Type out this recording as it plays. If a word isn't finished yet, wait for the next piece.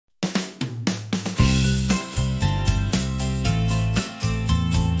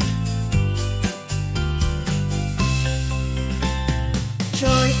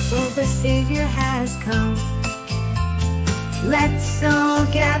has come. Let's all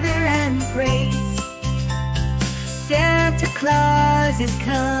gather and praise. Santa Claus is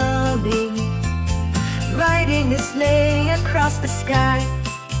coming, riding a sleigh across the sky.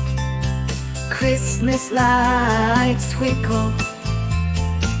 Christmas lights twinkle,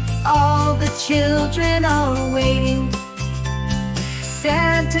 all the children are waiting.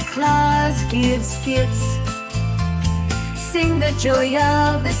 Santa Claus gives gifts, sing the joy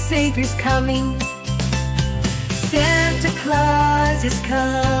of the Savior's coming. Santa Claus is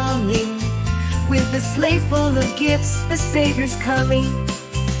coming, with a sleigh full of gifts, the Savior's coming,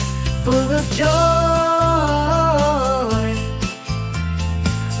 full of joy.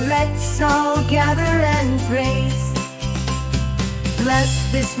 Let's all gather and praise.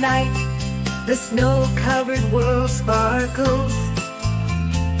 Bless this night, the snow-covered world sparkles.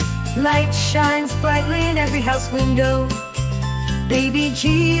 Light shines brightly in every house window. Baby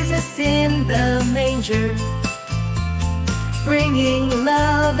Jesus in the manger, bringing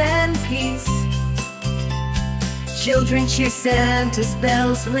love and peace. Children cheer, Santa's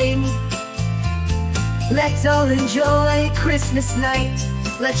bells ring. Let's all enjoy Christmas night.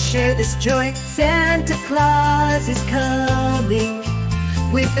 Let's share this joy. Santa Claus is coming,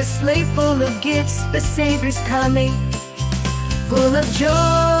 with a sleigh full of gifts, the Savior's coming, full of joy.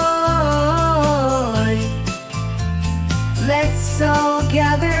 Let's all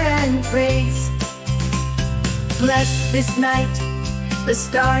gather and praise. Bless this night, the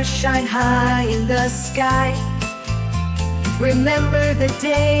stars shine high in the sky. Remember the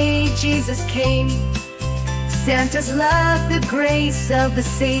day Jesus came. Santa's love, the grace of the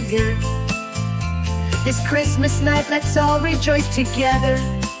Savior. This Christmas night, let's all rejoice together.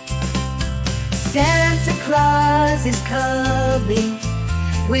 Santa Claus is coming,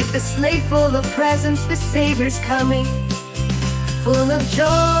 with a sleigh full of presents, the Savior's coming, full of joy.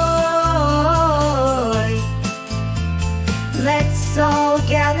 Let's all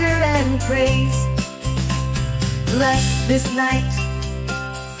gather and praise. Bless this night,